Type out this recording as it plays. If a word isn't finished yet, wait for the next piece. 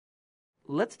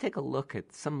let's take a look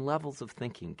at some levels of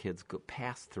thinking kids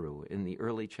pass through in the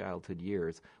early childhood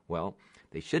years. Well,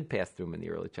 they should pass through them in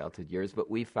the early childhood years,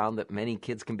 but we found that many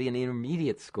kids can be in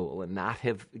intermediate school and not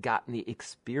have gotten the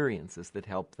experiences that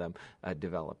help them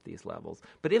develop these levels.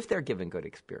 But if they're given good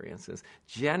experiences,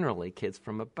 generally kids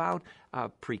from about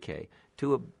pre-K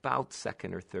to about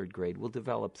second or third grade will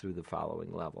develop through the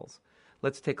following levels.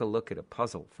 Let's take a look at a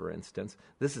puzzle, for instance.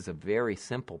 This is a very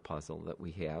simple puzzle that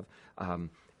we have.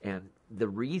 And the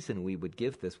reason we would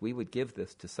give this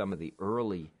to some of the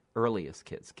earliest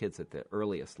kids at the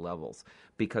earliest levels,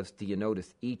 because do you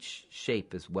notice each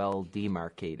shape is well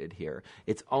demarcated here?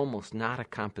 It's almost not a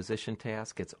composition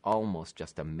task. It's almost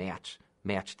just a match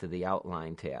to the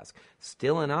outline task.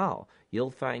 Still in all,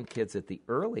 you'll find kids at the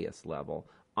earliest level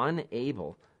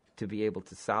unable to be able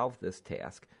to solve this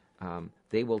task.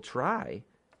 They will try,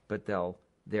 but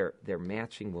their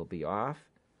matching will be off.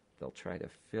 They'll try to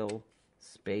fill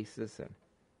spaces and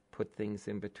put things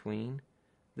in between.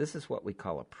 This is what we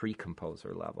call a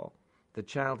pre-composer level. The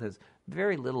child has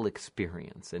very little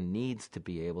experience and needs to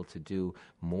be able to do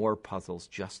more puzzles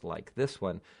just like this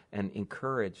one, and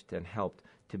encouraged and helped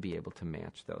to be able to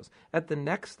match those. At the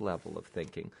next level of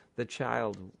thinking, the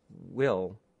child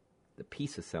will, the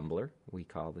piece assembler, we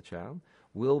call the child,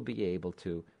 will be able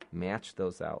to match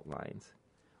those outlines,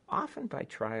 often by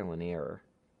trial and error,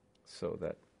 so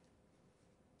that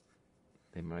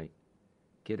they might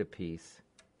get a piece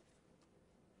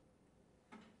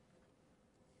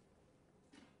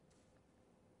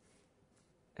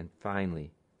and finally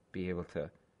be able to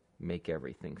make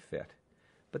everything fit.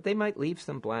 But they might leave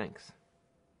some blanks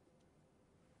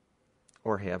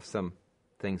or have some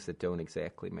things that don't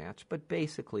exactly match, but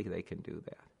basically they can do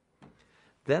that.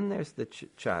 Then there's the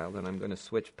child, and I'm going to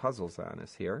switch puzzles on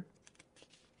us here,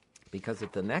 because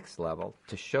at the next level,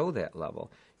 to show that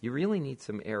level, you really need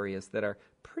some areas that are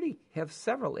have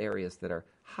several areas that are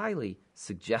highly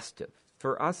suggestive.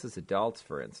 For us as adults,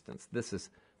 for instance, this is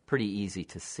pretty easy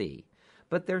to see.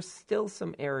 But there's still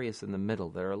some areas in the middle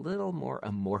that are a little more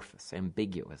amorphous,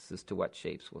 ambiguous as to what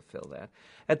shapes will fill that.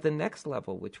 At the next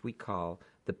level, which we call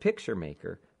the picture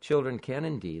maker, children can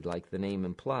indeed, like the name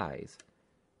implies,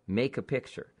 make a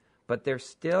picture. But there's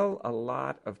still a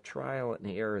lot of trial and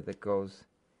error that goes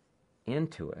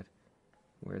into it,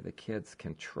 where the kids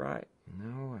can try.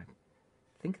 No, I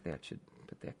think that should,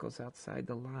 but that goes outside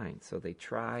the line. So they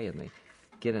try and they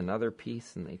get another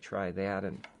piece and they try that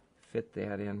and fit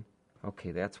that in.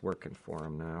 Okay, that's working for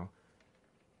them now.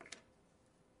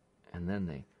 And then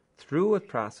they, through a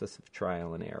process of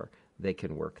trial and error, they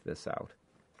can work this out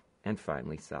and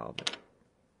finally solve it.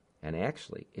 And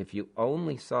actually, if you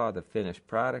only saw the finished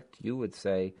product, you would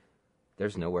say,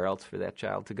 there's nowhere else for that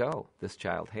child to go. This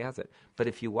child has it. But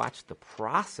if you watch the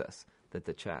process that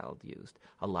the child used,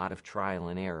 a lot of trial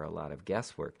and error, a lot of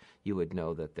guesswork, you would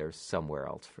know that there's somewhere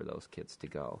else for those kids to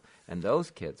go. And those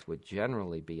kids would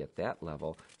generally be at that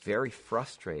level very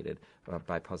frustrated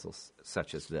by puzzles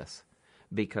such as this,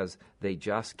 because they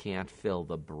just can't fill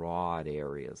the broad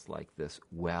areas like this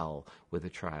well with a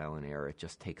trial and error. It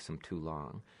just takes them too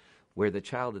long. Where the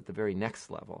child at the very next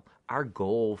level, our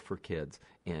goal for kids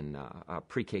in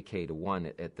pre-KK to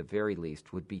 1 at the very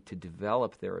least would be to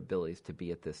develop their abilities to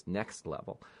be at this next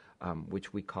level,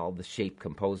 which we call the shape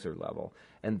composer level.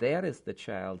 And that is the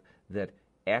child that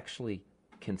actually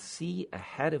can see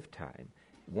ahead of time.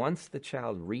 Once the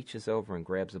child reaches over and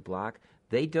grabs a block,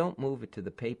 they don't move it to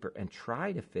the paper and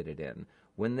try to fit it in.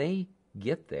 When they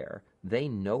get there, they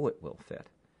know it will fit.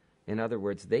 In other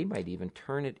words, they might even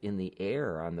turn it in the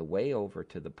air on the way over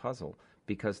to the puzzle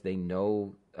because they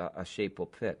know a shape will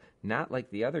fit. Not like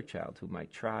the other child who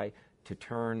might try to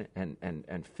turn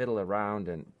and fiddle around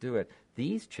and do it.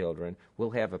 These children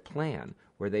will have a plan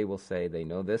where they will say they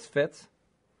know this fits,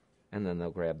 and then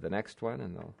they'll grab the next one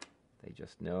and they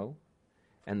just know.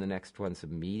 And the next one's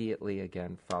immediately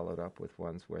again followed up with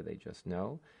ones where they just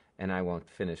know. And I won't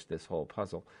finish this whole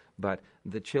puzzle, but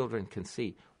the children can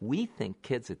see. We think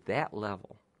kids at that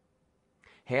level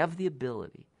have the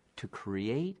ability to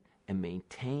create and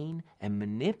maintain and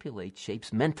manipulate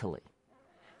shapes mentally.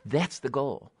 That's the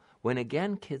goal. When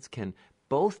again kids can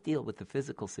both deal with the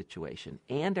physical situation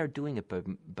and are doing it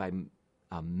by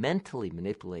mentally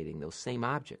manipulating those same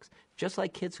objects, just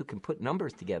like kids who can put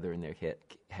numbers together in their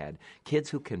head, kids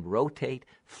who can rotate,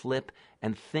 flip,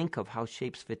 and think of how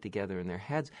shapes fit together in their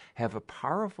heads have a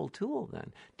powerful tool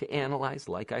then to analyze,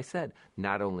 like I said,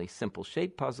 not only simple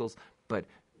shape puzzles, but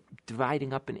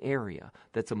dividing up an area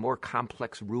that's a more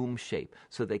complex room shape,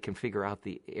 so they can figure out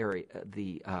the area,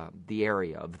 the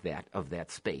area of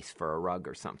that space for a rug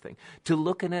or something. To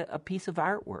look at a piece of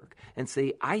artwork and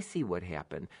say, I see what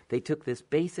happened. They took this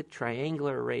basic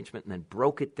triangular arrangement and then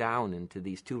broke it down into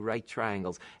these two right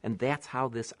triangles, and that's how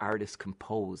this artist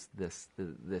composed this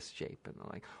shape and the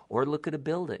like. Or look at a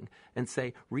building and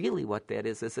say, really, what that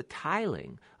is a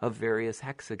tiling of various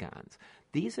hexagons.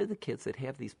 These are the kids that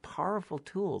have these powerful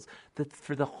tools that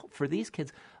for these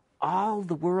kids, all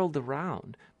the world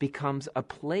around becomes a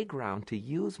playground to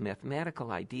use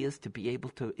mathematical ideas to be able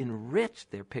to enrich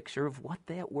their picture of what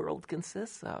that world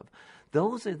consists of.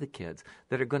 Those are the kids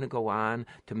that are going to go on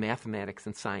to mathematics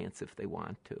and science if they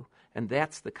want to. And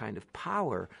that's the kind of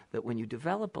power that when you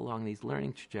develop along these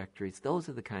learning trajectories, those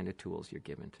are the kind of tools you're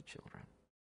given to children.